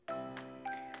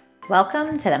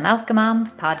Welcome to the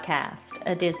Mousecamoms podcast,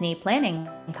 a Disney planning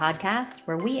podcast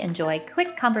where we enjoy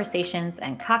quick conversations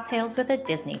and cocktails with a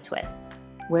Disney twist.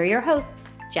 We're your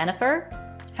hosts, Jennifer.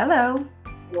 Hello.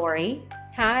 Lori.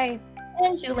 Hi.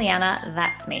 And Juliana,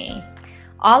 that's me.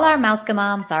 All our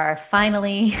Mousecamoms are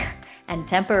finally and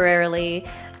temporarily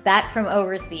back from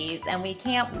overseas, and we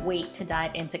can't wait to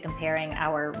dive into comparing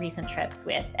our recent trips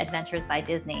with Adventures by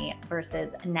Disney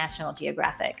versus National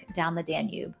Geographic down the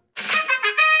Danube.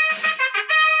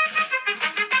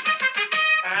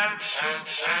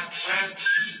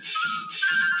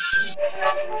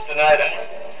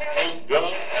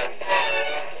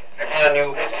 Can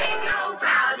you so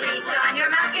proudly put on your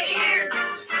musketeers?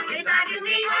 It's time to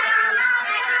see what our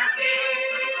love is.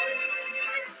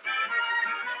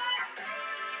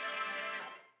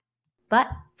 But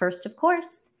first, of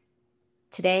course,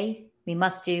 today we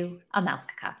must do a mouse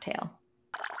cocktail.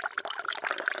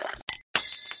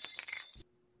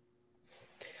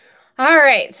 All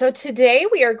right, so today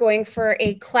we are going for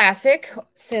a classic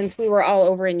since we were all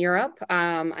over in Europe.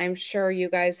 I'm sure you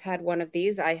guys had one of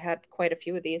these. I had quite a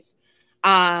few of these.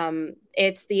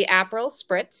 It's the Aperol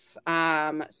Spritz.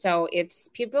 So it's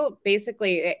people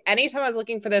basically, anytime I was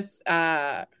looking for this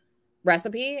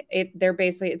recipe,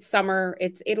 it's summer,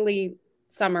 it's Italy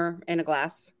summer in a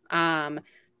glass.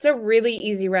 It's a really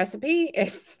easy recipe.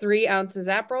 It's 3 ounces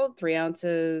Aperol, 3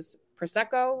 ounces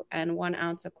Prosecco, and 1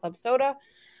 ounce of club soda,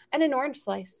 and an orange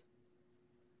slice.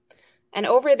 And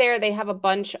over there, they have a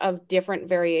bunch of different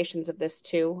variations of this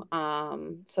too.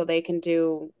 So they can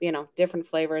do, different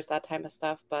flavors, that type of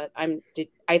stuff. But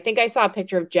I think I saw a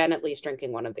picture of Jen at least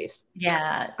drinking one of these.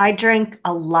 Yeah. I drink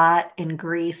a lot in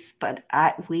Greece, but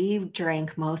we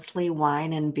drank mostly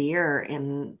wine and beer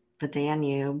in the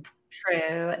Danube.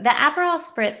 True. The Aperol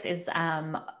Spritz is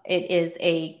it is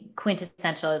a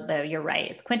quintessential, though you're right,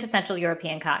 it's quintessential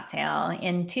European cocktail.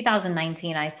 In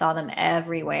 2019, I saw them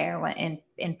everywhere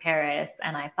in Paris,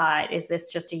 and I thought, is this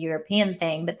just a European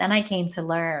thing? But then I came to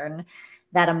learn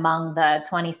that among the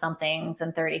 20-somethings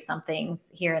and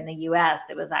 30-somethings here in the US,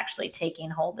 it was actually taking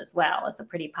hold as well as a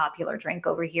pretty popular drink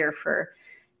over here for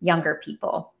younger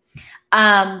people.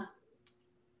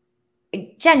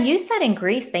 Jen, you said in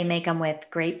Greece they make them with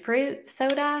grapefruit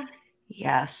soda?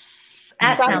 Yes.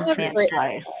 That sounds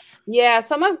fancy. Yeah,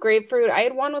 some have grapefruit. I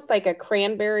had one with like a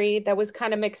cranberry that was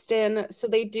kind of mixed in. So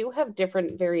they do have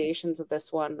different variations of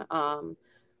this one.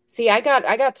 See, I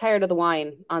got tired of the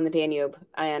wine on the Danube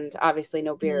and obviously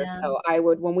no beer. Yeah. So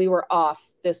when we were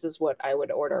off, this is what I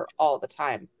would order all the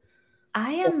time.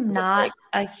 I am not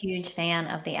a huge fan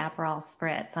of the Aperol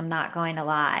Spritz. I'm not going to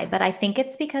lie, but I think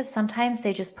it's because sometimes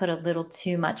they just put a little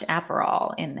too much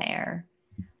Aperol in there.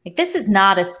 Like, this is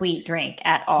not a sweet drink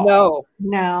at all.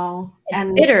 No.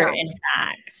 It's bitter, in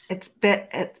fact.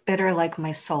 It's bitter like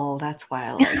my soul. That's why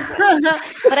I like it.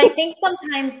 But I think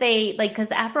sometimes they, because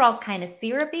the Aperol's kind of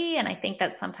syrupy, and I think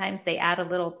that sometimes they add a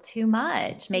little too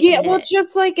much.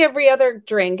 Just like every other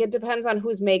drink, it depends on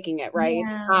who's making it, right?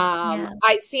 Yeah.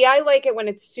 I like it when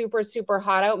it's super, super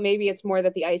hot out. Maybe it's more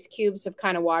that the ice cubes have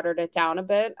kind of watered it down a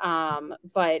bit.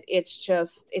 But it's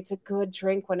a good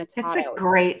drink when it's hot out. It's a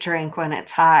great drink when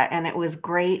it's hot, and it was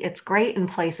great. It's great in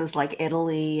places like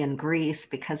Italy and Greece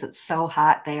because it's so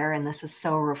hot there, and this is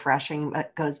so refreshing,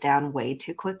 but goes down way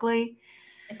too quickly.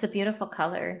 It's a beautiful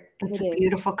color. It's a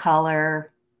beautiful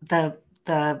color.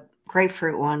 The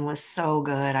grapefruit one was so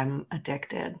good. I'm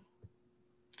addicted.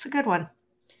 It's a good one.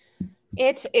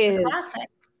 It is.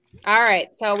 All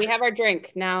right. So we have our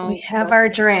drink now. We have our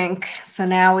drink. So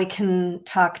now we can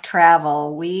talk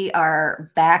travel. We are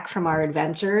back from our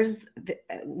adventures.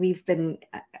 We've been,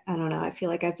 I don't know, I feel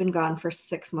like I've been gone for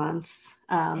 6 months.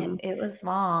 It was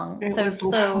long.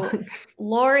 So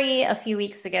Lori, a few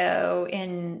weeks ago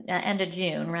in end of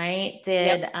June, right,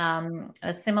 did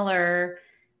a similar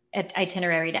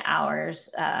itinerary to ours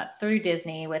through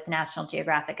Disney with National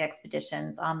Geographic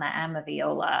expeditions on the Ama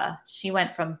Viola. She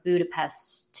went from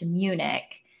Budapest to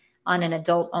Munich on an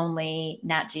adult-only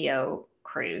Nat Geo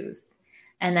cruise.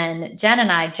 And then Jen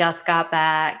and I just got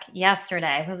back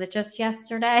yesterday. Was it just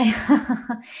yesterday?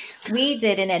 We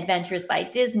did an Adventures by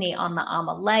Disney on the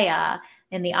Amalea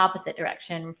in the opposite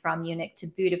direction from Munich to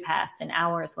Budapest. And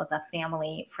ours was a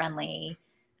family-friendly,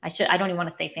 I don't even want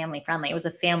to say family-friendly. It was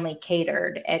a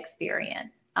family-catered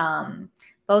experience.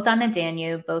 Both on the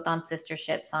Danube, both on sister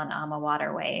ships on AMA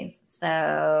waterways.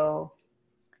 So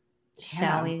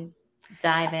shall we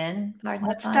dive in?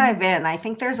 Let's dive in. I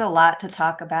think there's a lot to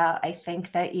talk about. I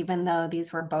think that even though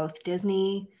these were both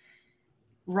Disney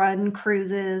run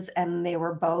cruises and they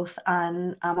were both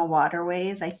on AMA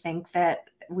waterways, I think that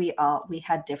we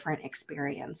had different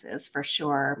experiences for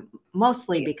sure,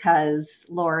 mostly because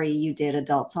Lori, you did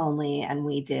adults only and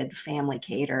we did family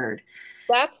catered.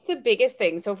 That's the biggest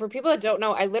thing. So for people that don't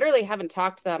know, I literally haven't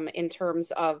talked to them in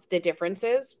terms of the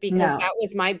differences, because No. that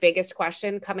was my biggest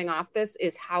question coming off this,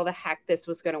 is how the heck this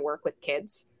was going to work with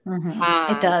kids.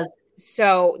 It does.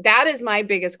 So that is my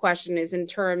biggest question, is in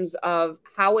terms of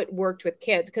how it worked with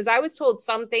kids. Because I was told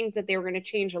some things that they were going to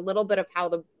change a little bit of how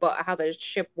the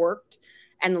ship worked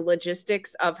and the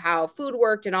logistics of how food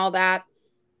worked and all that.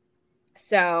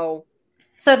 So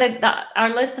our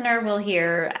listener will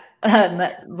hear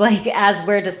like as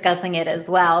we're discussing it as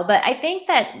well. But I think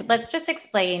that let's just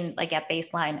explain like at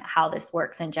baseline how this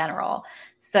works in general.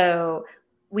 So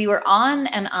we were on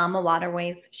an AMA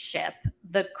Waterways ship.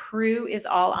 The crew is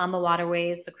all AMA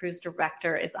Waterways. The cruise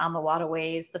director is AMA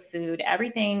Waterways. The food,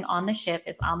 everything on the ship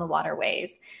is AMA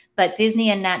Waterways. But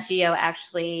Disney and Nat Geo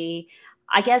actually,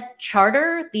 I guess,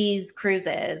 charter these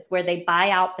cruises where they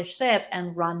buy out the ship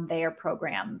and run their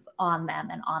programs on them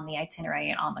and on the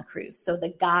itinerary and on the cruise. So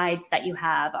the guides that you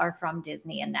have are from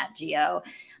Disney and Nat Geo.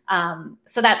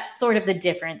 So that's sort of the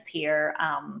difference here.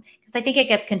 Because I think it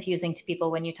gets confusing to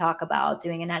people when you talk about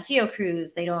doing a Nat Geo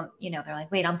cruise. They don't, they're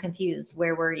like, wait, I'm confused.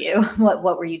 Where were you? What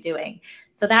were you doing?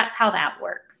 So that's how that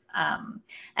works.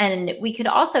 And we could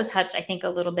also touch, I think, a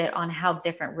little bit on how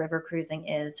different river cruising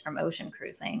is from ocean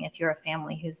cruising. If you're a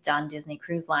family who's done Disney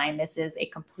Cruise Line, this is a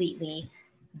completely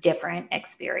different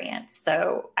experience.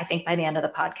 So I think by the end of the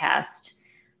podcast,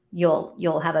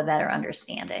 you'll have a better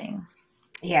understanding.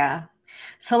 Yeah.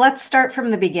 So let's start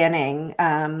from the beginning.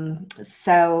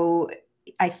 So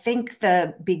I think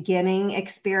the beginning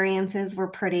experiences were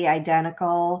pretty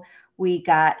identical. We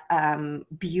got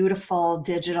beautiful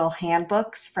digital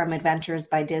handbooks from Adventures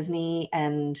by Disney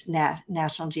and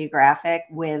National Geographic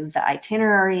with the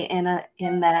itinerary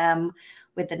in them,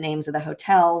 with the names of the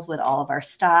hotels, with all of our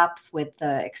stops, with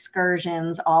the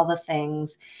excursions, all the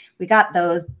things. We got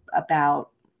those about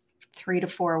 3 to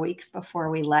 4 weeks before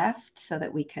we left so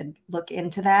that we could look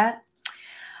into that.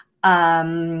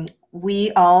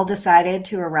 We all decided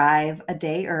to arrive a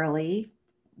day early.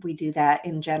 We do that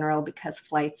in general because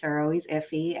flights are always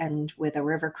iffy. And with a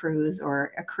river cruise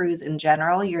or a cruise in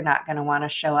general, you're not going to want to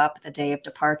show up the day of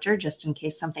departure just in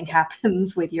case something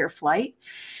happens with your flight.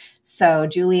 So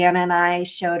Juliana and I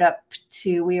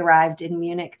we arrived in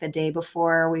Munich the day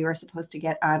before we were supposed to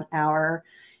get on our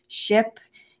ship.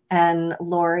 And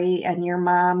Lori and your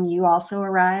mom, you also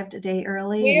arrived a day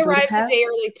early. We arrived a day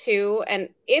early too. And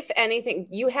if anything,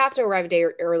 you have to arrive a day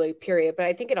early, period. But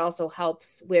I think it also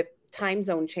helps with time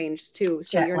zone change too.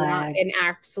 So you're not an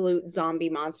absolute zombie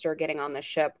monster getting on the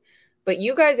ship. But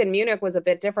you guys in Munich was a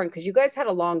bit different because you guys had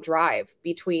a long drive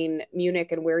between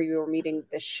Munich and where you were meeting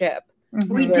the ship.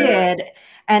 We did.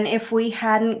 And if we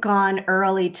hadn't gone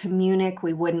early to Munich,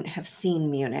 we wouldn't have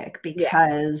seen Munich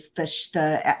because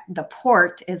the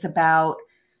port is about,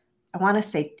 I want to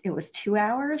say it was 2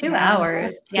 hours. 2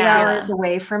 hours. 2 hours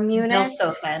away from Munich.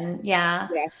 Vilshofen. Yeah.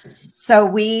 Yes. So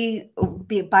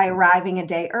by arriving a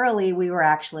day early, we were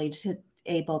actually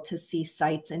able to see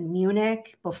sites in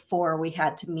Munich before we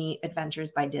had to meet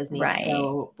Adventures by Disney to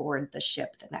go board the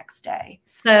ship the next day.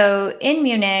 So in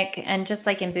Munich, and just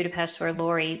like in Budapest where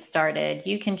Lori started,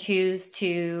 you can choose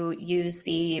to use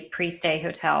the pre-stay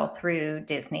hotel through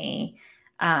Disney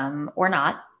or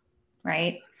not,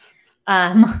 right?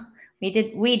 We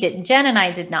did. Jen and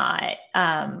I did not.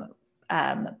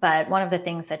 But one of the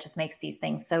things that just makes these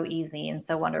things so easy and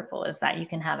so wonderful is that you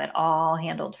can have it all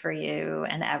handled for you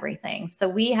and everything. So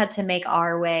we had to make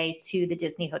our way to the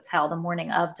Disney Hotel the morning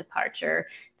of departure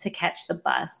to catch the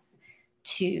bus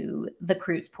to the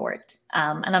cruise port.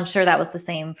 And I'm sure that was the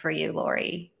same for you,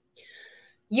 Lori.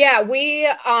 Yeah, we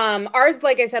ours,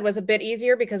 like I said, was a bit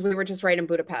easier because we were just right in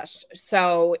Budapest.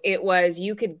 So it was,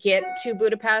 you could get to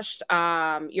Budapest.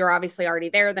 You're obviously already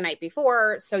there the night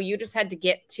before. So you just had to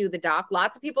get to the dock.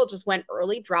 Lots of people just went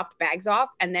early, dropped bags off,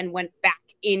 and then went back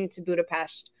into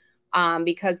Budapest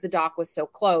because the dock was so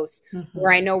close.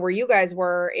 Where I know where you guys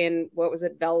were in, what was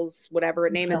it, whatever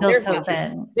it name is.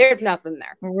 There's nothing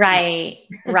there.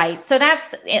 Right. So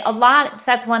that's a lot.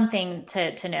 So that's one thing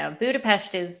to know.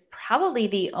 Budapest is probably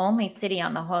the only city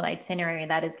on the whole itinerary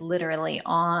that is literally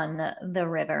on the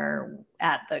river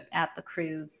at the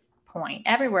cruise point.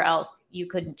 Everywhere else, you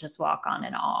couldn't just walk on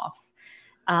and off.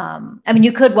 I mean,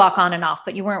 you could walk on and off,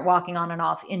 but you weren't walking on and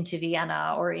off into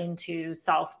Vienna or into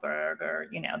Salzburg, or,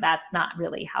 that's not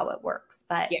really how it works.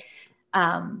 But,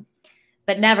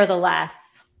 but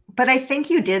nevertheless. But I think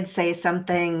you did say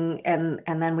something and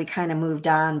then we kind of moved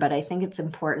on, but I think it's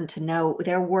important to note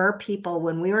there were people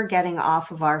when we were getting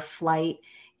off of our flight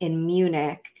in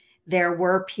Munich, there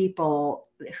were people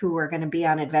who were going to be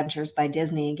on Adventures by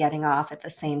Disney getting off at the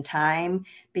same time,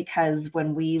 because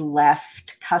when we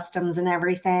left customs and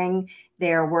everything,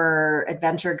 there were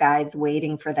adventure guides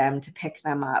waiting for them to pick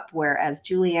them up. Whereas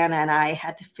Juliana and I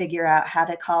had to figure out how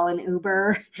to call an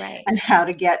Uber and how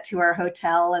to get to our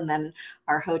hotel. And then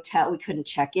our hotel, we couldn't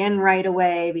check in right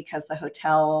away because the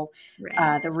hotel,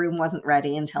 the room wasn't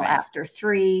ready until after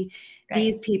 3.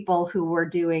 These people who were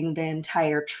doing the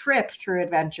entire trip through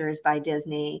Adventures by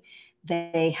Disney,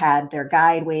 they had their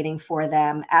guide waiting for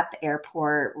them at the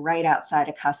airport, right outside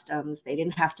of customs. They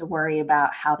didn't have to worry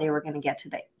about how they were going to get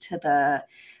to the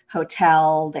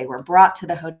hotel. They were brought to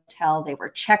the hotel. They were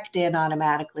checked in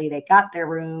automatically. They got their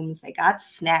rooms. They got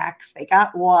snacks. They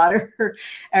got water.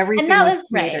 Everything was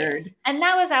catered. And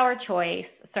that was our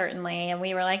choice, certainly. And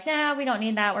we were like, no, we don't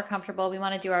need that. We're comfortable. We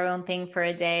want to do our own thing for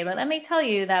a day. But let me tell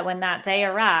you that when that day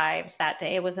arrived, that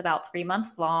day was about 3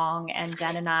 months long. And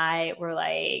Jen and I were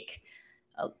like,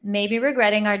 maybe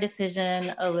regretting our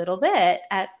decision a little bit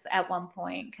at one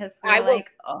point, because I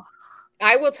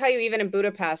will tell you, even in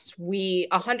Budapest, we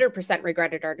 100%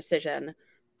 regretted our decision.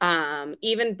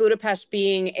 Even Budapest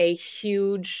being a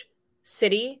huge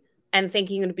city and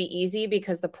thinking it would be easy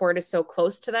because the port is so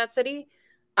close to that city.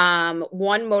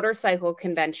 One motorcycle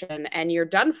convention and you're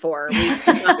done for.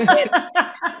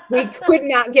 We could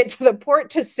not get to the port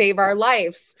to save our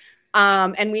lives.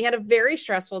 And we had a very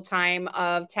stressful time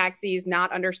of taxis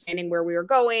not understanding where we were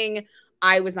going.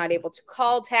 I was not able to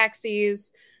call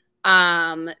taxis.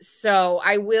 So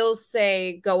I will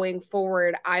say, going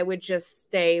forward, I would just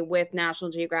stay with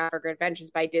National Geographic or Adventures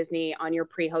by Disney on your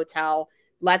pre-hotel.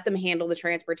 Let them handle the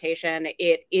transportation.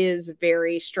 It is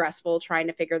very stressful trying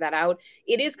to figure that out.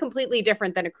 It is completely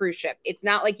different than a cruise ship. It's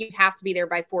not like you have to be there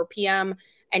by 4 p.m.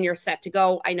 and you're set to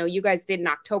go. I know you guys did an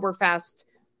Oktoberfest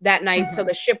that night, so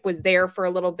the ship was there for a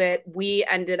little bit. We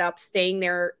ended up staying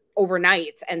there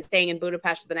overnight and staying in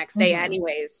Budapest the next day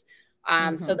anyways.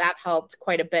 So that helped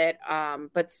quite a bit.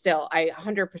 But still, I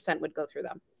 100% would go through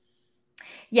them.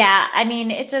 Yeah. I mean,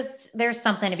 it's just, there's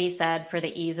something to be said for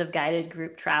the ease of guided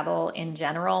group travel in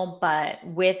general, but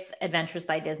with Adventures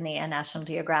by Disney and National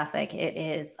Geographic, it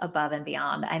is above and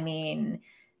beyond. I mean,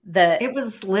 it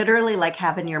was literally like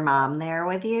having your mom there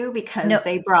with you, because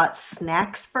they brought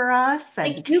snacks for us.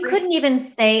 And like, you couldn't even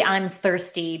say I'm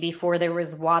thirsty before there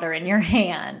was water in your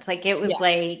hand. Like, it was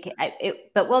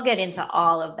but we'll get into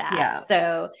all of that. Yeah.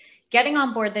 So getting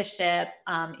on board the ship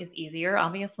is easier,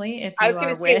 obviously. If I was going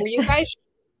to say, were you guys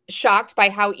shocked by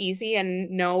how easy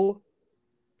and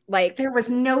there was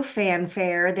no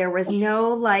fanfare. There was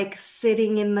no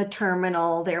sitting in the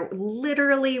terminal.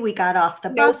 We got off the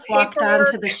bus, walked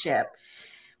onto the ship.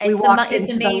 We walked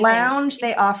into the lounge.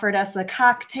 They offered us a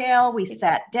cocktail. We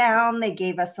sat down. They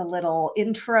gave us a little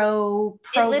intro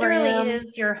program. It literally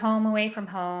is your home away from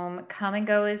home. Come and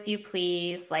go as you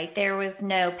please. Like, there was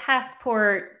no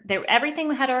passport.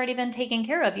 Everything had already been taken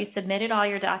care of. You submitted all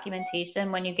your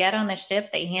documentation. When you get on the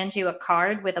ship, they hand you a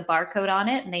card with a barcode on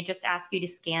it, and they just ask you to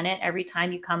scan it every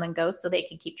time you come and go so they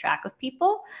can keep track of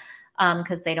people,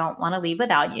 because they don't want to leave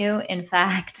without you. In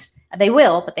fact, they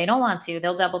will, but they don't want to.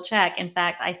 They'll double check. In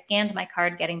fact, I scanned my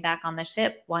card getting back on the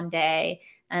ship one day,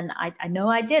 and I know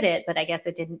I did it, but I guess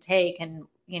it didn't take. And,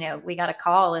 we got a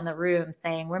call in the room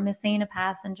saying, we're missing a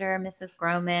passenger, Mrs.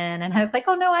 Groman. And I was like,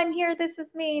 oh no, I'm here. This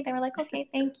is me. They were like, okay,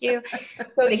 thank you.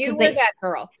 So you were that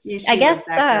girl. I guess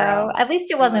so. Girl. At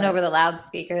least it wasn't over the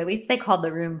loudspeaker. At least they called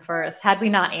the room first. Had we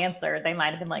not answered, they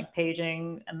might've been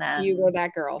paging, and then you were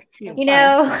that girl.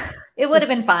 It would have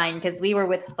been fine because we were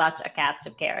with such a cast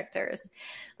of characters.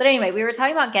 But anyway, we were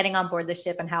talking about getting on board the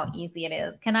ship and how easy it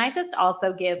is. Can I just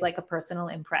also give a personal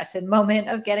impression moment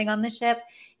of getting on the ship?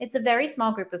 It's a very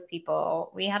small group of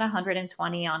people. We had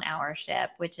 120 on our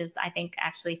ship, which is, I think,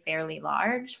 actually fairly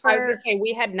large. I was going to say,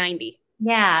 we had 90.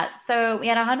 Yeah. So we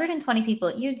had 120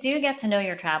 people. You do get to know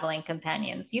your traveling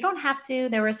companions. You don't have to.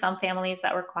 There were some families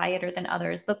that were quieter than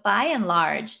others, but by and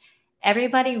large,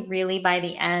 everybody really by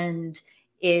the end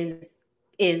is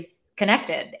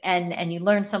connected, and you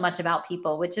learn so much about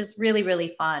people, which is really,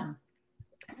 really fun.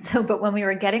 So, but when we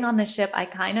were getting on the ship, I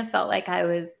kind of felt like I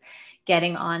was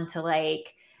getting on to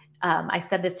I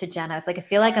said this to Jen. I was like, I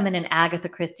feel like I'm in an Agatha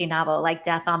Christie novel, like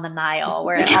Death on the Nile,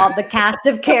 where all the cast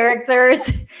of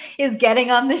characters is getting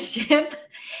on the ship,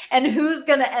 and who's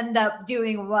going to end up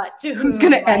doing what to whom. Who's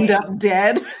going to end up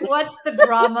dead? What's the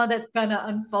drama that's going to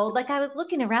unfold? I was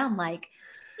looking around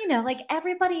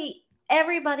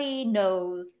everybody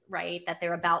knows right? That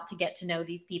they're about to get to know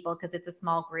these people because it's a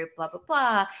small group, blah, blah,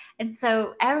 blah. And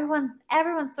so everyone's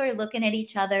sort of looking at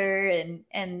each other and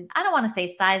I don't want to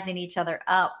say sizing each other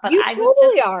up, but You I totally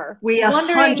was just are. We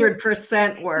wondering-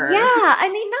 100% were. Yeah, I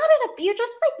mean, not in a, you're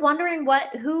just like wondering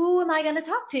who am I going to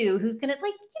talk to? Who's going to,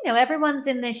 like, you know, everyone's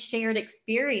in this shared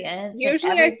experience. and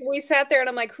Usually we sat there and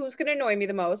I'm like, who's going to annoy me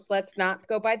the most? Let's not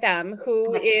go by them.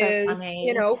 Who That's so is, funny.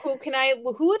 you know, who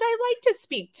would I like to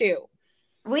speak to?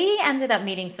 We ended up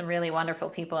meeting some really wonderful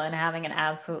people and having an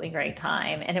absolutely great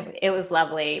time. And it was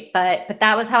lovely. But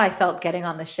that was how I felt getting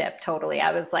on the ship. Totally.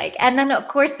 I was like, and then of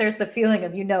course there's the feeling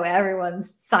of, you know,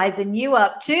 everyone's sizing you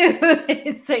up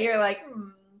too. So you're like,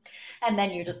 and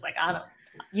then you're just like, I don't,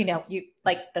 you know, you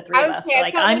like the three of us are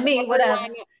like, I'm me, whatever.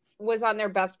 Was on their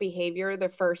best behavior the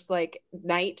first like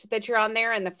night that you're on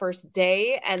there and the first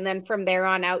day. And then from there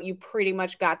on out, you pretty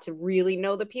much got to really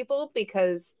know the people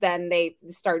because then they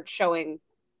start showing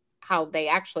how they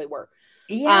actually were.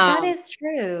 Yeah, that is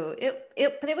true.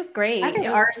 But it was great. I think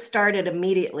ours started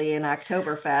immediately in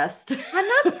Oktoberfest.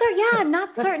 I'm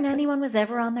not certain anyone was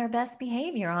ever on their best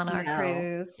behavior on our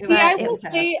cruise. Yeah, I will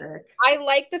say I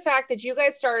like the fact that you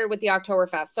guys started with the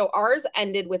Oktoberfest. So ours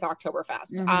ended with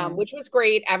Oktoberfest, which was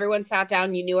great. Everyone sat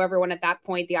down. You knew everyone at that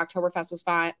point. The Oktoberfest was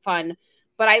fun.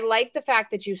 But I like the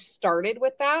fact that you started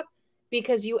with that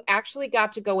because you actually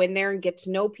got to go in there and get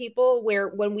to know people. Where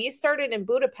when we started in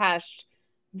Budapest,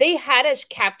 they had a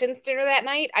captain's dinner that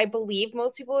night. I believe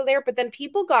most people were there, but then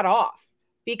people got off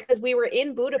because we were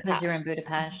in Budapest. Because you're in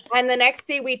Budapest. And the next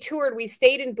day we toured, we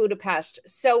stayed in Budapest.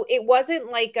 So it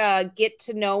wasn't like a get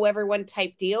to know everyone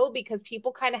type deal because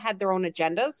people kind of had their own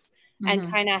agendas and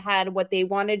kind of had what they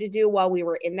wanted to do while we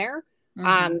were in there.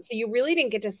 So you really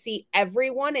didn't get to see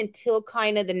everyone until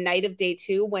kind of the night of day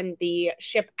 2 when the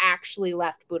ship actually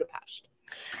left Budapest.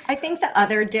 I think the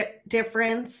other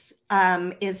difference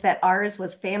is that ours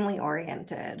was family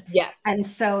oriented. Yes. And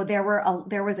so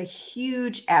there was a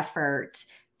huge effort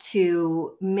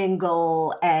to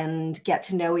mingle and get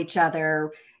to know each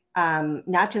other,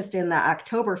 not just in the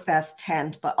Oktoberfest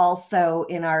tent, but also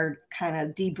in our kind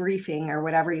of debriefing or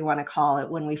whatever you want to call it.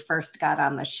 When we first got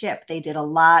on the ship, they did a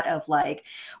lot of like,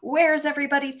 where's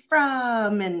everybody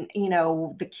from? And, you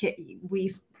know,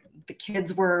 the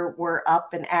kids were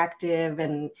up and active,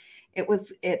 and it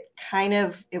was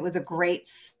a great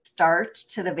start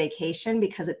to the vacation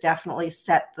because it definitely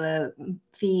set the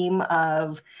theme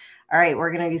of, all right,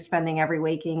 we're going to be spending every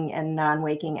waking and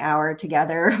non-waking hour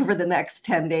together over the next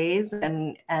 10 days.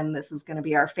 And this is going to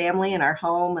be our family and our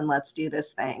home, and let's do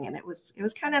this thing. And it was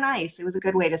kind of nice. It was a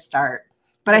good way to start,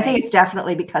 but I think it's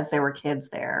definitely because there were kids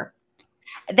there.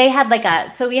 They had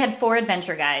so we had 4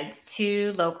 adventure guides,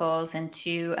 2 locals and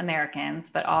 2 Americans,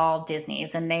 but all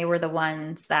Disney's. And they were the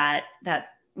ones that,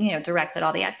 you know, directed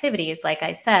all the activities, like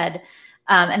I said.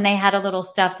 And they had a little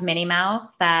stuffed Minnie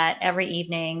Mouse that every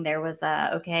evening there was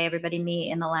okay, everybody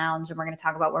meet in the lounge and we're going to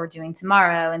talk about what we're doing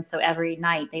tomorrow. And so every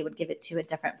night they would give it to a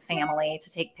different family to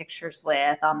take pictures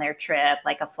with on their trip,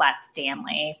 like a flat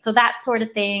Stanley. So that sort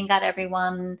of thing got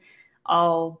everyone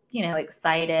all, you know,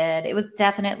 excited. It was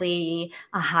definitely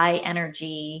a high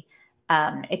energy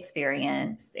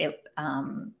experience. It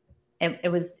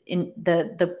was in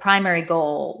the primary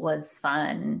goal was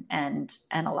fun and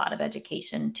a lot of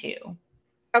education too.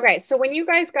 Okay, so when you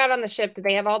guys got on the ship, did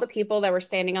they have all the people that were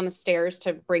standing on the stairs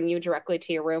to bring you directly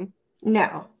to your room?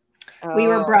 No. We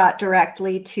were brought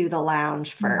directly to the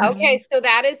lounge first. Okay, so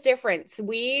that is different. So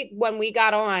when we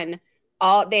got on,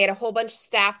 they had a whole bunch of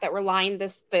staff that were lined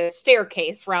the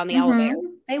staircase around the elevator.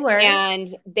 They were. And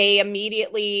they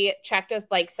immediately checked us,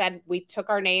 like said, we took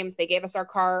our names. They gave us our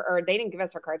car, or they didn't give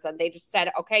us our cards. They just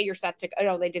said, okay, you're set to go.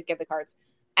 No, they did give the cards.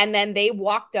 And then they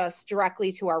walked us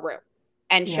directly to our room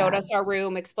and showed us our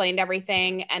room, explained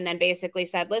everything, and then basically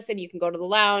said, listen, you can go to the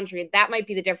lounge. That might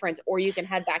be the difference, or you can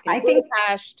head back into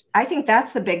Budapest. I think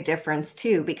that's the big difference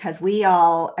too, because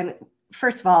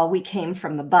first of all, we came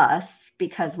from the bus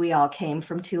because we all came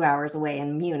from 2 hours away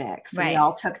in Munich. So we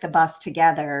all took the bus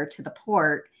together to the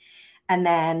port. And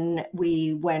then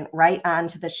we went right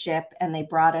onto the ship and they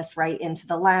brought us right into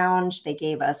the lounge. They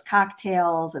gave us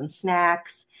cocktails and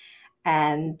snacks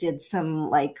and did some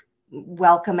like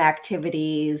welcome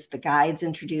activities. The guides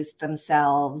introduced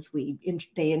themselves.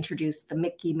 They introduced the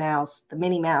Mickey Mouse, the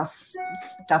Minnie Mouse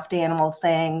stuffed animal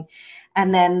thing.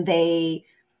 And then they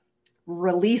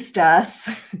released us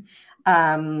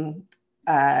there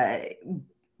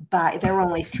were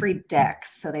only 3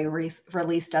 decks, so they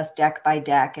released us deck by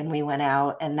deck, and we went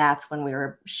out, and that's when we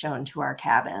were shown to our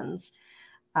cabins.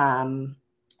 And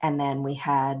then we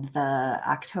had the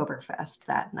Oktoberfest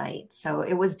that night. So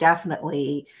it was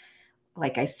definitely,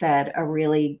 like I said, a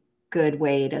really good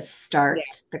way to start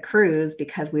the cruise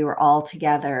because we were all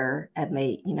together and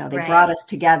they Right. brought us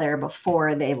together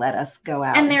before they let us go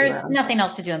out. And do there's our own nothing thing.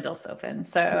 else to do in Vilshofen.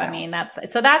 So, I mean, that's,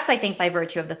 I think, by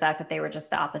virtue of the fact that they were just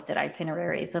the opposite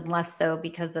itineraries, and less so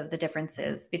because of the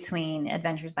differences between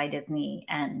Adventures by Disney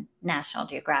and National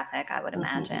Geographic, I would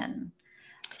imagine.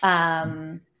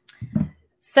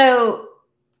 So,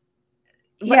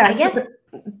 Yeah, I guess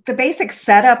the basic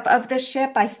setup of the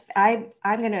ship, I'm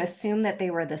going to assume that they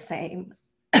were the same.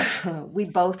 We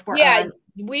both were on.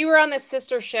 We were on the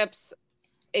sister ships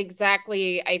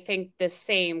exactly, I think, the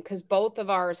same, because both of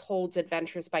ours holds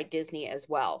Adventures by Disney as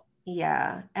well.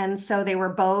 Yeah. And so they were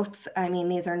both, I mean,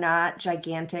 these are not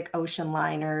gigantic ocean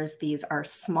liners. These are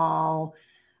small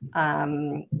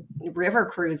river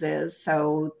cruises.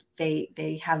 So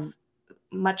they have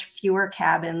much fewer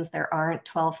cabins. There aren't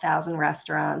 12,000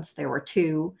 restaurants. There were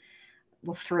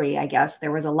three, I guess.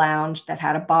 There was a lounge that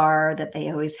had a bar that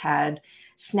they always had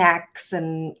snacks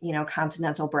and,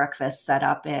 continental breakfast set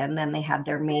up in. Then they had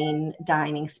their main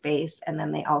dining space. And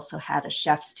then they also had a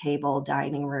chef's table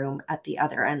dining room at the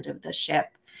other end of the ship.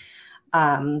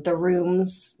 The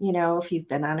rooms, if you've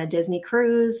been on a Disney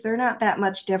cruise, they're not that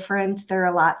much different. They're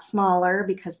a lot smaller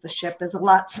because the ship is a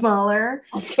lot smaller.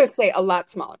 I was going to say a lot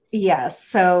smaller. Yes.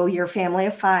 So your family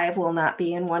of 5 will not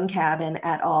be in one cabin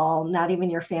at all. Not even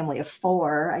your family of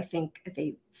 4. I think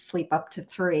they sleep up to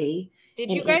 3. Did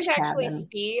you guys actually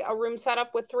see a room set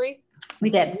up with 3? we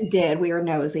did. We did. We were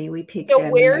nosy. We peeked So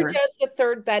in. where does the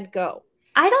third bed go?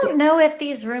 I don't know if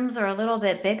these rooms are a little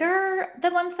bit bigger,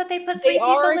 the ones that they put 3 They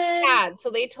are people a in. tad. So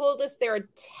they told us they're a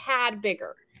tad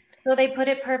bigger. So they put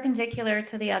it perpendicular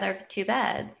to the other 2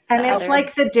 beds. And it's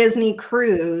like the Disney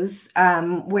cruise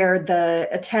where the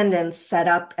attendants set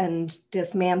up and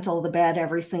dismantle the bed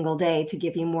every single day to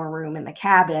give you more room in the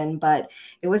cabin. But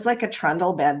it was like a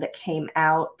trundle bed that came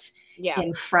out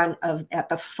in front of, at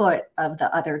the foot of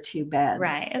the other 2 beds.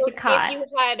 Right. It's a cot. If you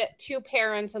had 2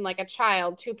 parents and like a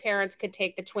child, 2 parents could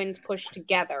take the twins pushed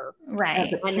together.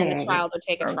 Right. And then the child would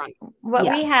take a trundle. What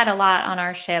we had a lot on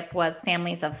our ship was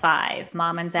families of 5,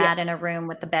 mom and dad in a room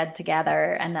with the bed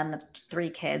together, and then the 3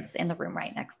 kids in the room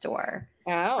right next door.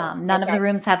 None of the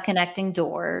rooms have connecting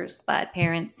doors, but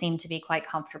parents seem to be quite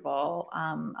comfortable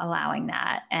allowing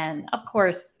that. And of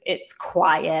course, it's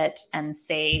quiet and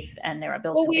safe, and there are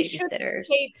built-in babysitters. Should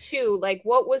say too, like,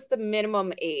 what was the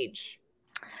minimum age?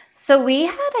 So we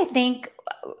had, I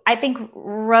think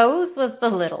Rose was the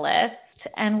littlest,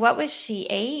 and what was she,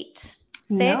 8? 6?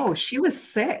 No, she was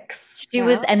 6. She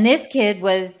was, and this kid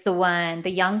was the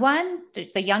young one,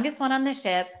 the youngest one on the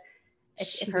ship.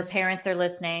 If her parents are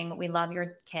listening, we love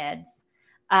your kids.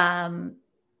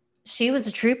 She was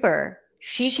a trooper.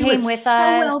 She came with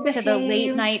us to the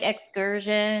late night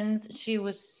excursions. She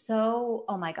was so,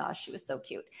 oh my gosh, she was so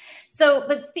cute. So,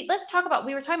 but let's talk about,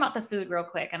 we were talking about the food real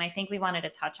quick, and I think we wanted to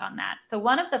touch on that. So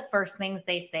one of the first things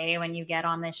they say when you get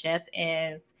on the ship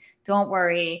is, don't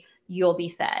worry, you'll be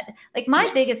fed. Like,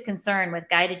 my biggest concern with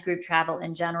guided group travel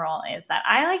in general is that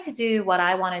I like to do what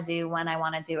I want to do when I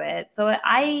want to do it. So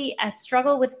I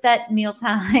struggle with set meal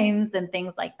times and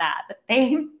things like that. But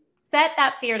they set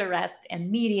that fear to rest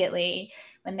immediately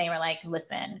when they were like,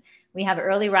 listen, we have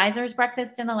early risers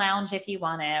breakfast in the lounge if you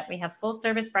want it. We have full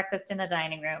service breakfast in the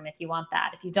dining room if you want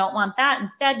that. If you don't want that,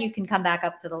 instead you can come back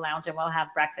up to the lounge and we'll have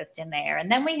breakfast in there. And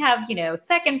then we have,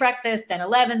 second breakfast and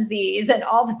 11sies and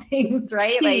all the things,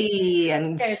 right? Tea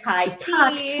and there's high tea.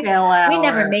 Cocktail hour. We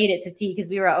never made it to tea because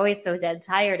we were always so dead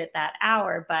tired at that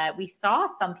hour, but we saw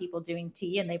some people doing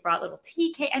tea and they brought little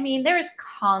tea cake. I mean, there's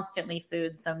constantly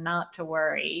food, so not to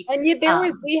worry. And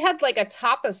we had like a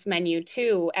tapas menu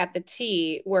too at the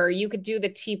tea where you could do the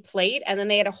tea plate, and then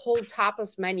they had a whole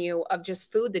tapas menu of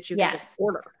just food that you could just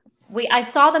order. I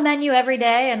saw the menu every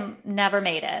day and never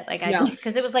made it.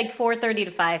 Because it was like 4:30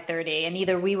 to 5:30, and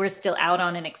either we were still out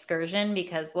on an excursion,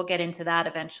 because we'll get into that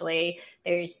eventually.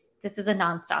 This is a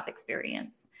nonstop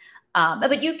experience.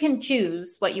 But you can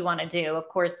choose what you want to do. Of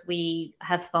course, we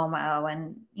have FOMO,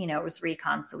 and it was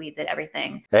recon, so we did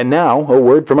everything. And now, a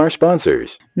word from our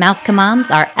sponsors. Mouse Moms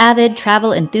are avid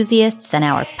travel enthusiasts, and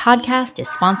our podcast is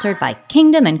sponsored by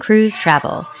Kingdom and Cruise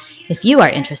Travel. If you are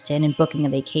interested in booking a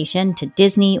vacation to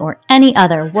Disney or any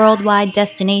other worldwide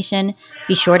destination,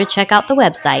 be sure to check out the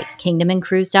website,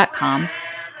 kingdomandcruise.com,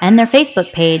 and their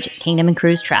Facebook page, Kingdom and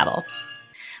Cruise Travel.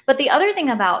 But the other thing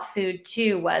about food,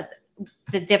 too, was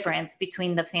the difference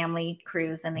between the family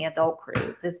cruise and the adult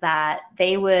cruise is that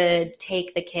they would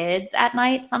take the kids at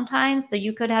night sometimes. So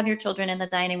you could have your children in the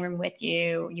dining room with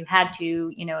you. You had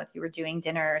to, if you were doing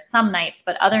dinner some nights,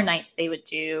 but other nights they would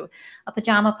do a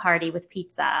pajama party with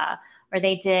pizza, or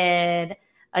they did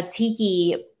a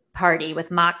tiki party with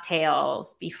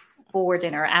mocktails before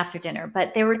dinner or after dinner.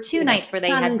 But there were two nights where they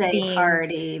had Sunday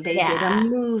party. They did a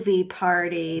movie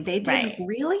party. They did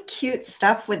really cute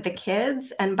stuff with the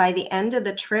kids. And by the end of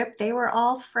the trip, they were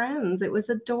all friends. It was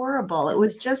adorable. It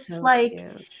was just so like,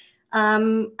 cute. I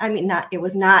mean, it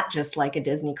was not just like a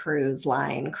Disney Cruise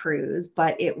Line cruise,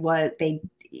 but it was,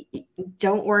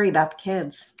 don't worry about the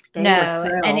kids. They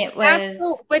were and it was.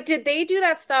 But did they do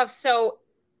that stuff? So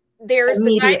there's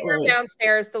the dining room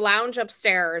downstairs, the lounge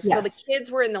upstairs. Yes. So the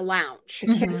kids were in the lounge.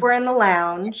 The kids were in the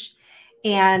lounge,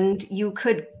 and you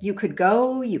could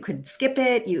go, you could skip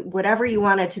it, whatever you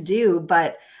wanted to do.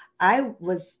 But I don't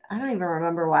even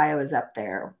remember why I was up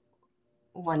there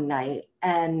one night,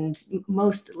 and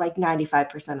most, like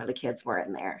 95% of the kids were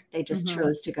in there. They just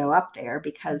chose to go up there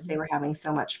because they were having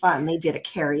so much fun. They did a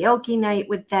karaoke night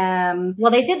with them.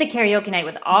 Well, they did the karaoke night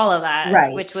with all of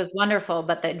us, which was wonderful.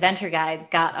 But the adventure guides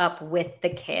got up with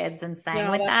the kids and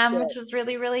sang with them, which was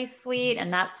really, really sweet.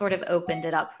 And that sort of opened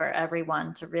it up for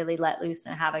everyone to really let loose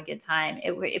and have a good time.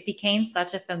 It became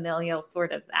such a familial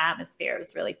sort of atmosphere. It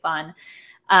was really fun.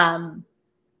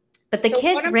 But the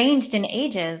kids ranged in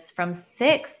ages from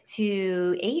 6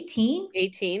 to 18.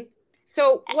 18.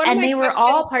 So they were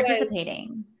all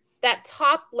participating. That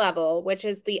top level, which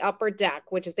is the upper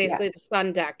deck, which is basically the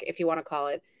sun deck, if you want to call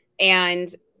it.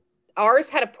 And ours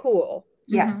had a pool.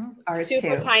 Yes, ours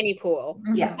super too. Tiny pool.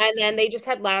 Yeah. And then they just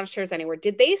had lounge chairs anywhere.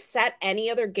 Did they set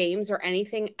any other games or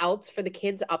anything else for the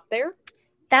kids up there?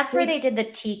 That's where they did the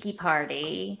tiki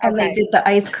party. And they did the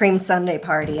ice cream sundae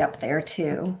party up there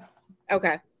too.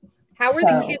 Okay. How were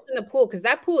the kids in the pool? Because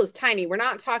that pool is tiny. We're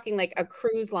not talking like a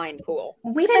cruise line pool.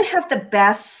 We didn't have the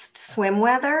best swim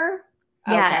weather.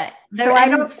 Yeah. Okay. So I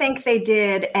don't think they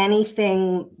did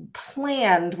anything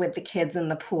planned with the kids in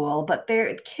the pool, but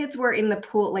their kids were in the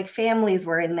pool, like families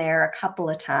were in there a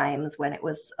couple of times when it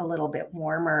was a little bit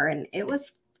warmer, and it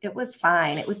was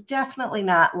fine. It was definitely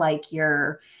not like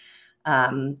your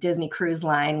Disney Cruise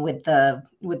Line with the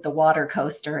water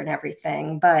coaster and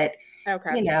everything, but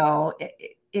you know,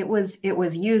 it was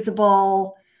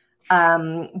usable.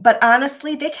 But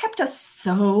honestly, they kept us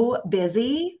so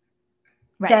busy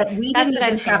that we didn't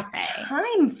even have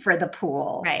time for the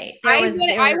pool. Right. I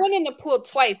went in the pool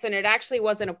twice, and it actually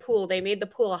wasn't a pool. They made the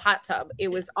pool a hot tub.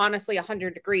 It was honestly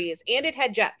 100 degrees, and it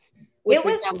had jets, which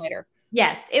we found later.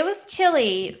 Yes, it was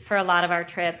chilly for a lot of our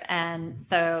trip. And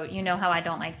so, you know how I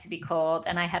don't like to be cold.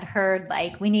 And I had heard,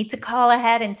 like, we need to call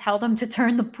ahead and tell them to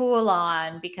turn the pool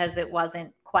on because it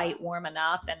wasn't quite warm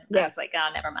enough. And I was like, oh,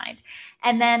 never mind.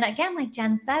 And then again, like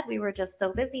Jen said, we were just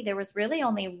so busy. There was really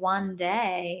only one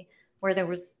day where there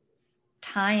was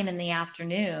time in the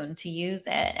afternoon to use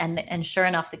it. And sure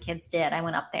enough, the kids did. I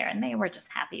went up there and they were just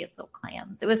happy as little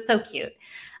clams. It was so cute.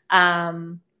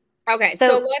 Okay,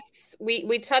 so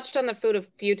we touched on the food a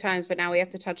few times, but now we have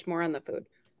to touch more on the food.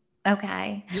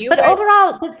 Okay.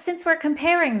 Overall, since we're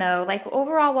comparing though, like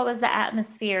overall, what was the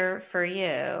atmosphere for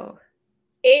you?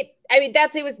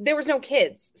 There was no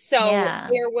kids. So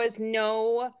there was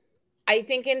no, I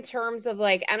think in terms of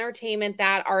like entertainment,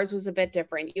 that ours was a bit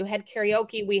different. You had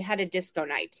karaoke, we had a disco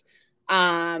night.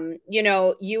 You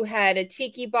know, you had a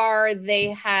tiki bar, they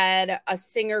had a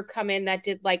singer come in that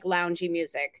did like loungy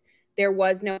music. There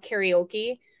was no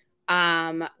karaoke.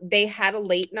 They had a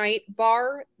late night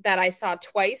bar that I saw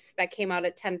twice that came out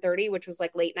at 10:30, which was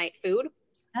like late night food.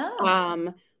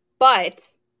 But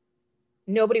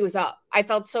nobody was up. I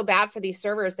felt so bad for these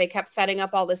servers. They kept setting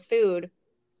up all this food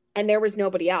and there was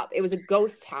nobody up. It was a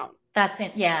ghost town. That's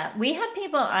it. Yeah. We had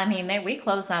people, I mean, we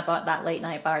closed that late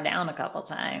night bar down a couple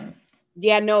times.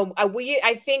 Yeah, no,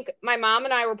 I think my mom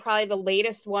and I were probably the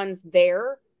latest ones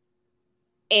there.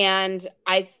 And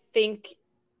I think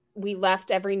we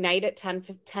left every night at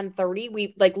 10:30.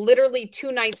 We like literally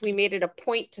 2 nights we made it a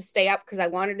point to stay up because I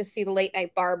wanted to see the late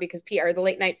night bar or the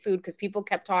late night food because people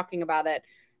kept talking about it.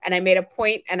 And I made a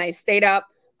point and I stayed up,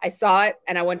 I saw it,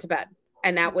 and I went to bed.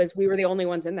 And we were the only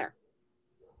ones in there.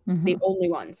 Mm-hmm. The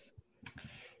only ones.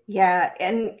 Yeah.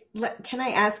 And can I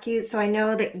ask you, so I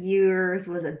know that yours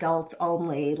was adults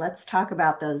only. Let's talk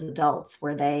about those adults.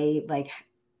 Were they like,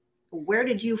 where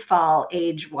did you fall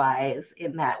age-wise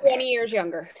in that? 20 years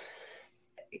younger.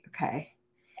 Okay.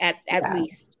 At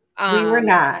least. We were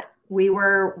not. We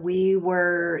were,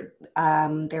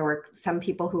 there were some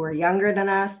people who were younger than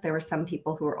us. There were some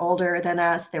people who were older than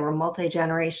us. There were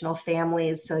multi-generational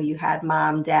families. So you had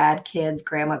mom, dad, kids,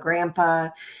 grandma,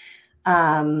 grandpa,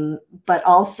 but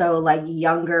also like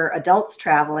younger adults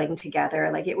traveling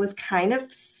together. Like it was kind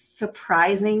of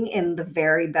surprising in the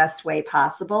very best way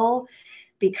possible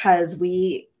because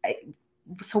we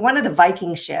so one of the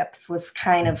Viking ships was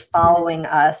kind of following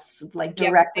us, like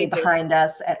directly behind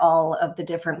us at all of the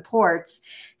different ports.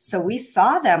 So we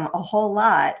saw them a whole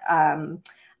lot on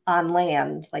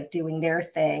land, like doing their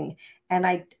thing. And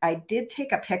I did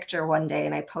take a picture one day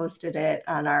and I posted it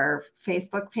on our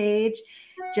Facebook page.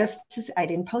 I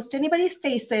didn't post anybody's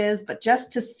faces, but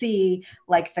just to see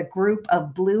like the group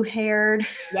of blue-haired,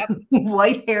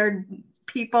 white-haired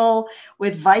people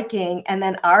with Viking, and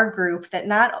then our group that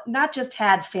not just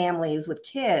had families with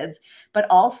kids, but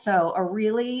also a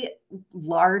really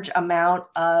large amount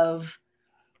of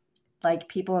like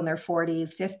people in their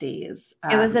 40s, 50s.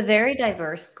 It was a very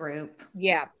diverse group.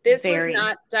 Yeah, this was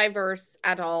not diverse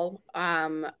at all.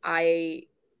 I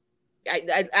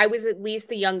was at least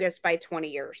the youngest by 20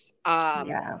 years.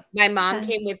 My mom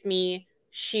came with me.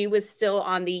 She was still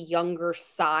on the younger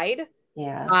side.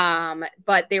 Yeah.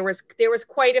 But there was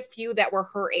quite a few that were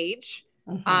her age.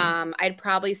 I'd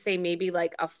probably say maybe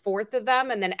like a fourth of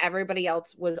them, and then everybody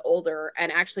else was older.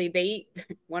 And actually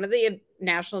one of the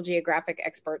National Geographic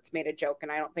experts made a joke,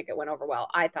 and I don't think it went over well.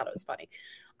 I thought it was funny.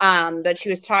 That she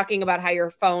was talking about how your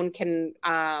phone can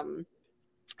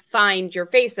find your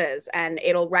faces, and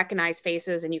it'll recognize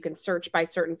faces, and you can search by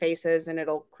certain faces, and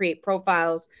it'll create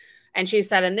profiles. And she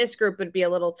said in this group would be a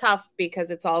little tough because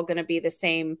it's all going to be the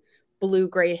same blue,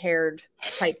 gray-haired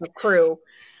type of crew.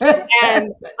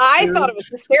 And I thought it was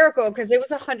hysterical because it was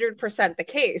 100% the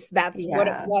case. That's what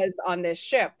it was on this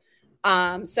ship.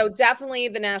 So definitely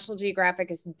the National Geographic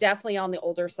is definitely on the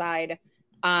older side.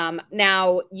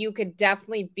 Now you could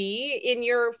definitely be in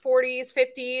your 40s,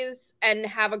 50s and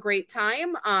have a great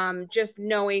time. Just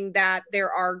knowing that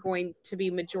there are going to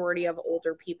be majority of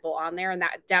older people on there, and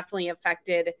that definitely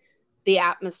affected the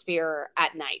atmosphere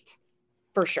at night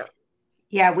for sure.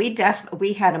 Yeah, we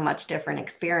had a much different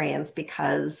experience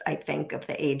because I think of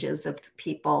the ages of the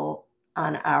people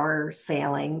on our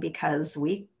sailing, because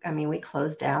we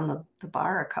closed down the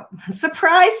bar a couple.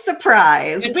 Surprise!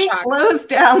 We closed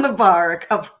down the bar a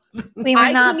couple. We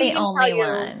were not the only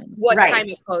ones. What time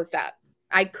it closed at?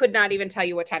 I could not even tell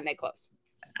you what time they closed.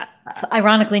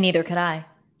 Ironically, neither could I.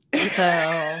 So.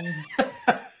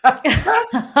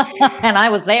 And I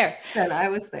was there.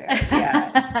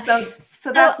 Yeah.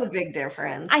 So that's a big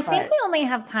difference. I think we only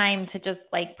have time to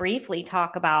just like briefly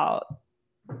talk about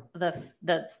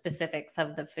the specifics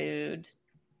of the food.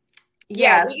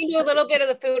 Yeah, we can do a little bit of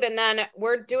the food, and then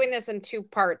we're doing this in 2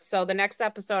 parts. So the next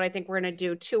episode, I think we're going to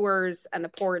do tours and the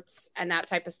ports and that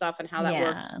type of stuff and how that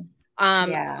worked.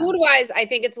 Food wise, I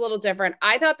think it's a little different.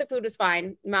 I thought the food was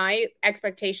fine. My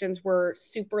expectations were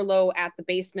super low at the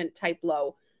basement type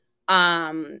low.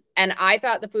 And I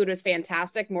thought the food was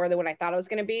fantastic, more than what I thought it was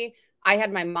going to be. I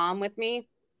had my mom with me,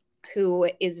 who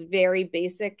is very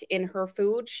basic in her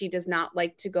food. She does not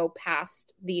like to go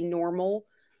past the normal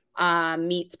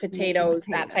meats, potatoes,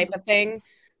 that type of thing.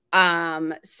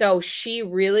 So she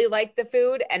really liked the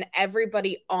food, and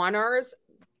everybody on ours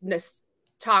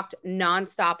talked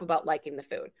nonstop about liking the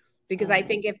food, because I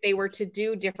think if they were to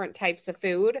do different types of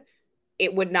food,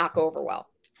 it would not go over well.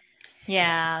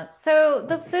 Yeah. So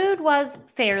the food was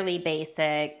fairly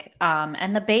basic.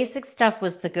 And the basic stuff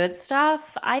was the good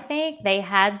stuff. I think they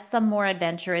had some more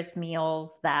adventurous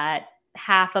meals that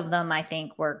half of them, I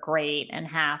think, were great and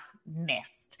half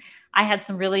missed. I had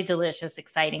some really delicious,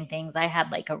 exciting things. I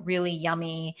had like a really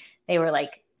yummy, they were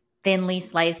like thinly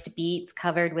sliced beets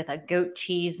covered with a goat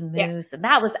cheese mousse. Yes. And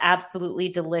that was absolutely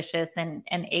delicious and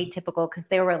atypical, because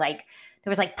there was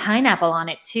like pineapple on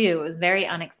it too. It was very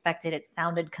unexpected. It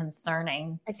sounded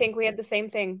concerning. I think we had the same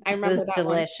thing. I remember it was that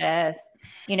delicious.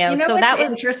 One. You know, so that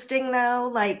was interesting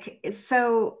though.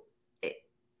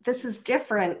 This is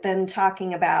different than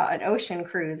talking about an ocean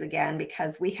cruise again,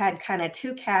 because we had kind of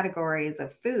 2 categories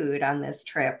of food on this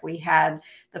trip. We had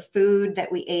the food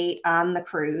that we ate on the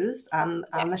cruise, on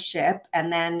the ship.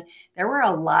 And then there were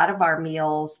a lot of our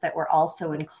meals that were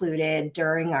also included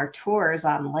during our tours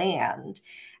on land.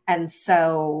 And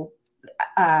so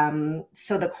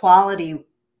the quality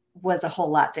was a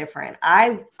whole lot different.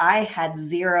 I had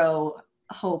zero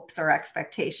hopes or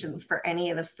expectations for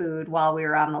any of the food while we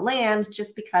were on the land,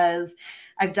 just because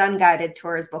I've done guided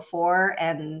tours before,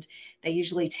 and they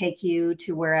usually take you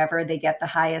to wherever they get the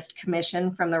highest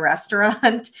commission from the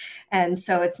restaurant. And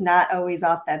so it's not always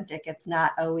authentic. It's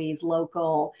not always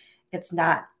local. It's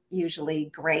not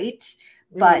usually great.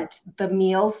 But the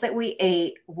meals that we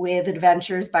ate with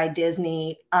Adventures by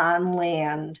Disney on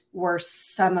land were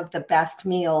some of the best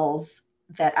meals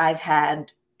that I've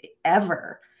had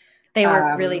ever. They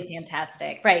were really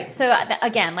fantastic. Right. So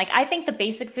again, like I think the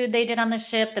basic food they did on the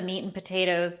ship, the meat and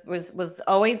potatoes was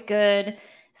always good.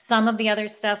 Some of the other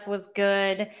stuff was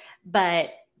good, but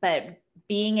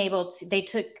being able to, they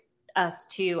took us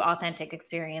to authentic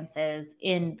experiences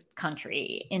in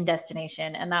country, in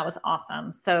destination, and that was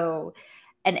awesome. So,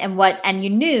 and you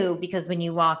knew, because when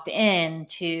you walked in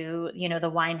to, you know, the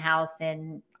wine house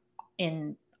in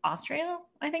Austria,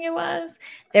 I think it was,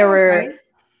 there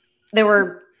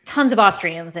were tons of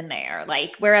Austrians in there.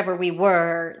 Like wherever we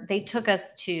were, they took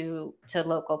us to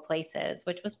local places,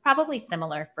 which was probably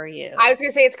similar for you. I was going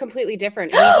to say it's completely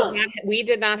different. We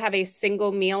did not have a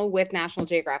single meal with National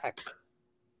Geographic.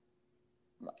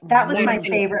 That was my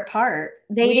favorite part.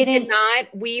 We did not.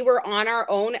 We were on our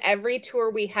own. Every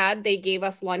tour we had, they gave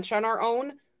us lunch on our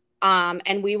own.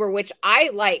 And we were, which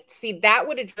I liked. See, that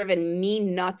would have driven me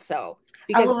nutso.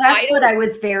 Because that's what I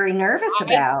was very nervous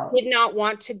about. I did not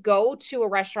want to go to a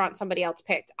restaurant somebody else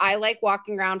picked. I like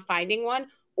walking around finding one.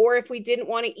 Or if we didn't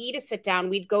want to eat a sit down,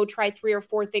 we'd go try 3 or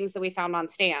 4 things that we found on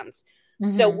stands.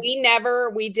 Mm-hmm. So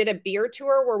we did a beer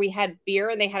tour where we had beer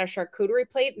and they had a charcuterie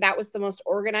plate. That was the most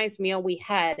organized meal we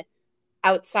had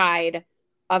outside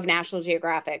of National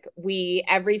Geographic.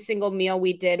 Every single meal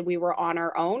we did, we were on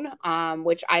our own,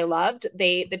 which I loved.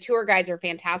 The tour guides are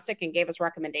fantastic and gave us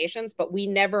recommendations, but we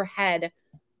never had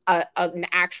an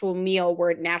actual meal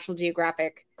where National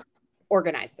Geographic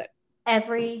organized it.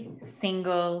 Every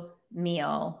single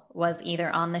meal was either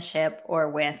on the ship or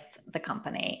with the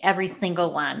company. Every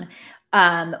single one.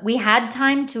 We had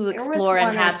time to explore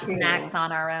and have snacks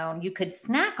on our own. You could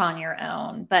snack on your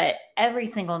own, but every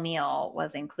single meal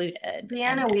was included.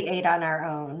 Vienna, we ate on our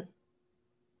own.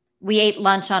 We ate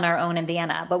lunch on our own in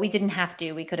Vienna, but we didn't have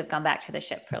to. We could have gone back to the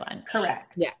ship for lunch.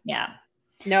 Correct. Yeah. Yeah.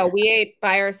 No, we ate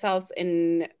by ourselves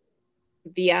in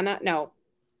Vienna. No.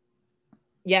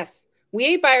 Yes. We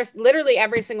ate by literally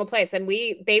every single place. And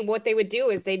what they would do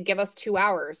is they'd give us 2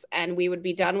 hours and we would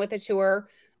be done with the tour.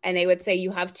 And they would say,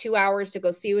 you have 2 hours to go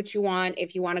see what you want.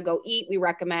 If you want to go eat, we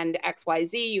recommend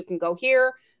XYZ. You can go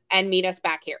here and meet us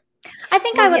back here. I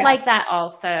think I would like that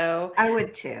also. I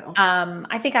would too.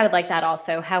 I think I would like that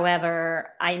also. However,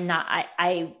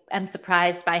 I am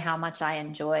surprised by how much I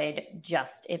enjoyed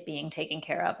just it being taken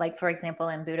care of. Like, for example,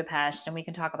 in Budapest, and we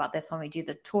can talk about this when we do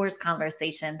the tours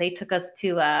conversation, they took us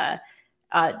to a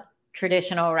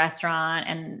traditional restaurant,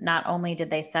 and not only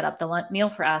did they set up the meal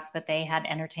for us, but they had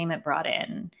entertainment brought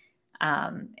in.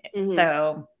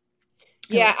 So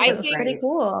yeah, it was pretty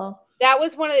cool. That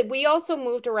was we also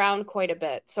moved around quite a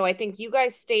bit. So I think you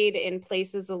guys stayed in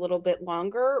places a little bit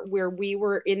longer, where we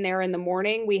were in there in the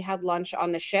morning, we had lunch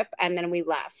on the ship and then we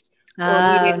left. Or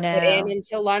we didn't get in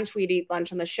until lunch. We'd eat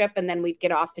lunch on the ship and then we'd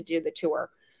get off to do the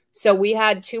tour. So we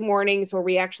had 2 mornings where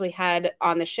we actually had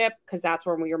on the ship, because that's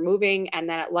when we were moving. And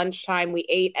then at lunchtime we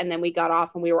ate, and then we got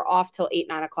off, and we were off till 8,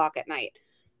 9 o'clock at night.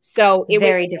 So it was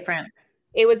very different.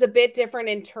 It was a bit different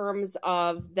in terms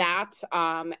of that.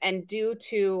 And due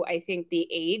to, I think,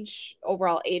 the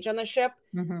overall age on the ship,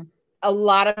 a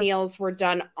lot of meals were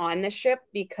done on the ship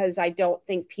because I don't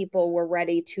think people were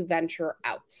ready to venture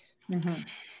out. So,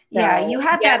 yeah, you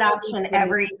had that option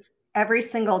every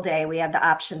single day. We had the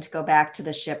option to go back to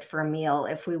the ship for a meal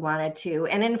if we wanted to.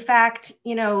 And in fact,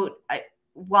 you know,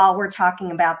 while we're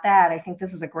talking about that, I think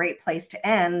this is a great place to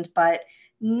end, but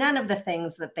none of the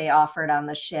things that they offered on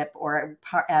the ship or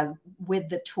as with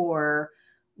the tour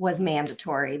was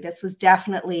mandatory. This was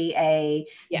definitely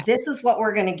this is what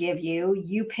we're going to give you.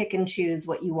 You pick and choose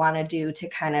what you want to do to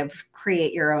kind of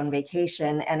create your own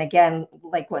vacation. And again,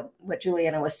 like what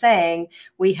Juliana was saying,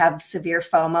 we have severe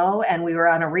FOMO and we were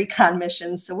on a recon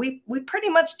mission. So we pretty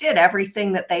much did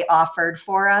everything that they offered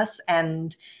for us.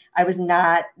 And I was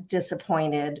not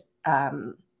disappointed.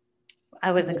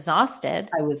 I was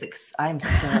exhausted. I'm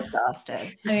still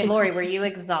exhausted. I mean, Lori, were you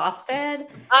exhausted?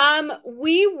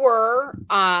 We were.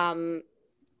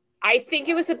 I think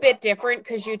it was a bit different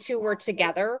because you two were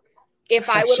together. If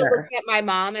I would have looked at my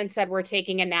mom and said, we're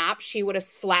taking a nap, she would have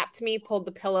slapped me, pulled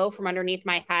the pillow from underneath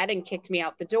my head, and kicked me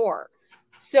out the door.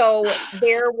 So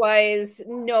there was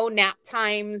no nap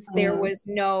times. There was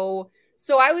no...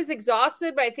 So I was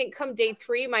exhausted, but I think come day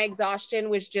 3, my exhaustion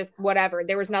was just whatever.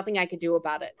 There was nothing I could do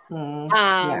about it.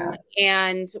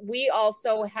 And we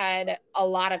also had a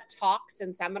lot of talks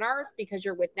and seminars because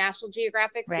you're with National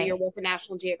Geographic. So you're with a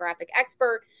National Geographic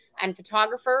expert and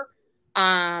photographer.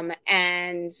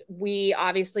 And we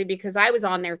obviously, because I was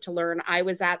on there to learn, I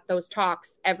was at those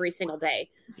talks every single day.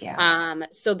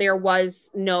 So there was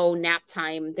no nap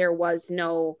time. There was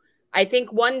no... I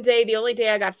think one day, the only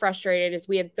day I got frustrated is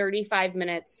we had 35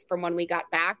 minutes from when we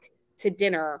got back to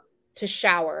dinner to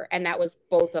shower. And that was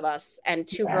both of us and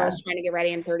 2 girls trying to get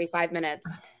ready in 35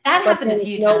 minutes. That happened a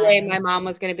few times. No way my mom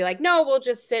was going to be like, no, we'll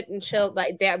just sit and chill.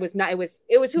 Like that was not, it was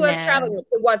who I was traveling with.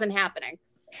 It wasn't happening.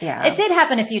 Yeah. It did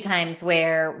happen a few times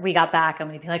where we got back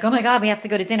and we'd be like, oh my God, we have to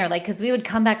go to dinner. Like, cause we would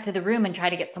come back to the room and try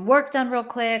to get some work done real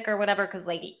quick or whatever. Cause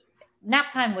like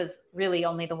nap time was really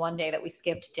only the one day that we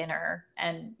skipped dinner.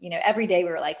 And, every day we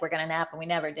were like, we're going to nap, and we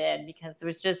never did because there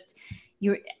was just,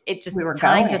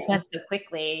 time just went so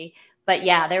quickly. But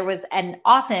yeah, there was, and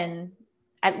often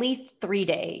at least 3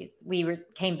 days we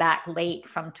came back late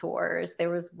from tours.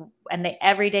 There was, and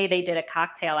every day they did a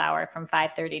cocktail hour from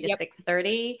 5:30 to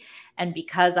 6:30. And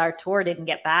because our tour didn't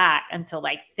get back until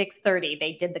like 6:30,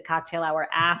 they did the cocktail hour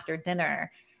after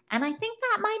dinner. And I think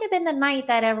that might have been the night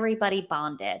that everybody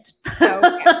bonded.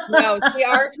 Okay. No, see,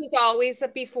 ours was always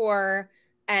before.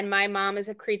 And my mom is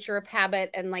a creature of habit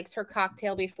and likes her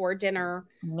cocktail before dinner.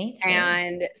 Me too.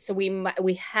 And so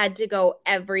we had to go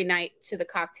every night to the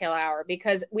cocktail hour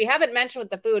because we haven't mentioned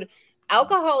with the food,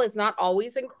 alcohol is not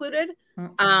always included.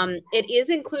 It is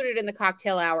included in the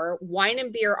cocktail hour. Wine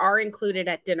and beer are included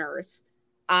at dinners.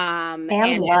 And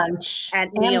lunch.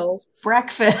 And meals.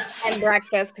 Breakfast. And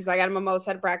breakfast, because I got a mimosa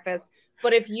at breakfast.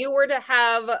 But if you were to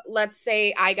have, let's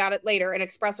say I got it later, an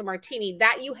espresso martini,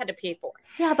 that you had to pay for.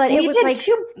 Yeah, but it was like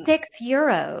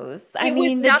 €6. I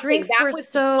mean, the drinks were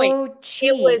so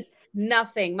cheap. It was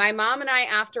nothing. My mom and I,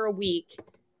 after a week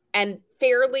and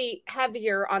fairly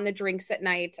heavier on the drinks at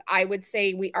night, I would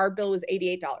say our bill was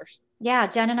 $88. Yeah,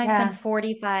 Jen and I spent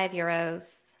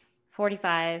 €45.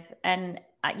 45. And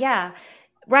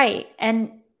right.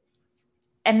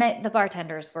 And the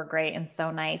bartenders were great and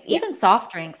so nice. Yes. Even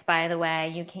soft drinks, by the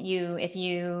way, you can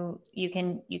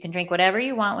drink whatever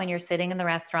you want when you're sitting in the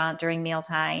restaurant during meal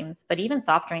times. But even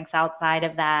soft drinks outside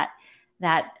of that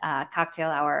cocktail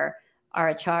hour are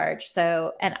a charge.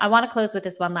 So, and I want to close with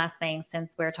this one last thing,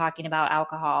 since we're talking about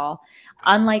alcohol.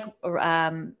 Unlike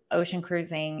ocean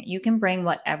cruising, you can bring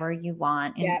whatever you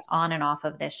want on and off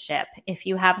of this ship. If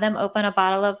you have them open a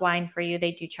bottle of wine for you,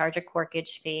 they do charge a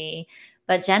corkage fee.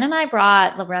 But Jen and I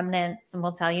brought the remnants, and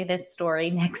we'll tell you this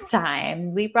story next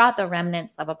time. We brought the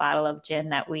remnants of a bottle of gin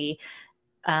that we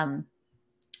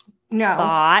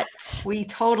bought. We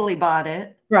totally bought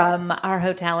it from our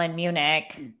hotel in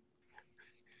Munich.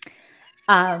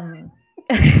 And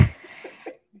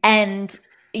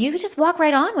you could just walk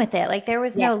right on with it. Like, there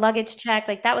was no luggage check.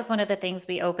 Like, that was one of the things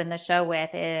we opened the show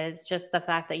with, is just the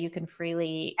fact that you can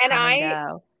freely come and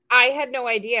go. I had no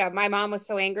idea. My mom was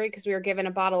so angry because we were given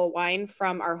a bottle of wine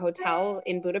from our hotel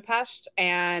in Budapest,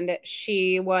 and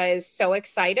she was so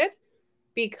excited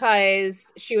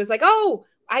because she was like, oh,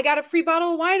 I got a free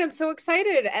bottle of wine. I'm so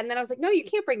excited. And then I was like, no, you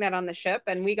can't bring that on the ship.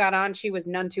 And we got on. She was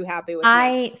none too happy with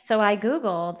me. So I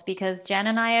Googled, because Jen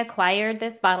and I acquired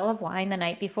this bottle of wine the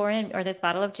night before, or this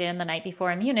bottle of gin the night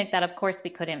before in Munich, that of course we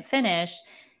couldn't finish.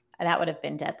 That would have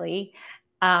been deadly.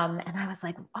 And I was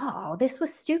like, oh, this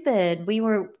was stupid. We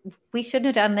shouldn't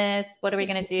have done this. What are we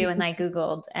going to do? And I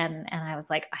Googled and I was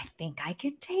like, I think I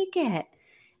can take it.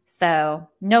 So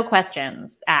no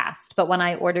questions asked. But when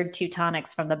I ordered 2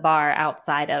 tonics from the bar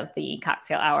outside of the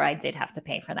cocktail hour, I did have to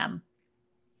pay for them.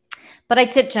 But I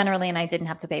tipped generally, and I didn't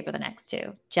have to pay for the next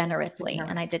 2 generously.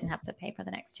 And I didn't have to pay for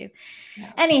the next 2.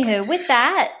 Yeah. Anywho, with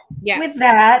that,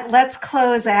 let's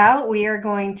close out. We are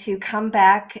going to come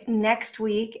back next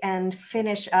week and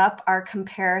finish up our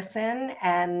comparison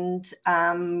and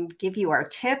give you our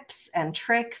tips and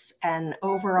tricks and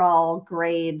overall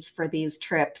grades for these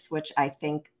trips, which I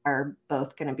think are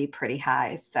both going to be pretty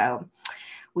high. So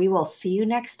we will see you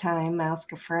next time,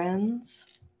 Mouska friends.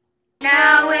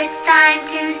 Now it's time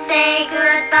to say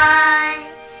goodbye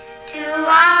to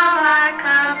all our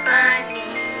company.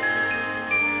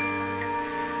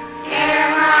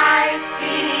 MIC.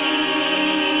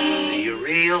 See you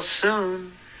real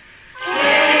soon.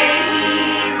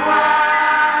 KEY.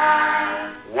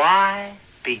 Why?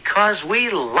 Because we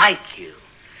like you.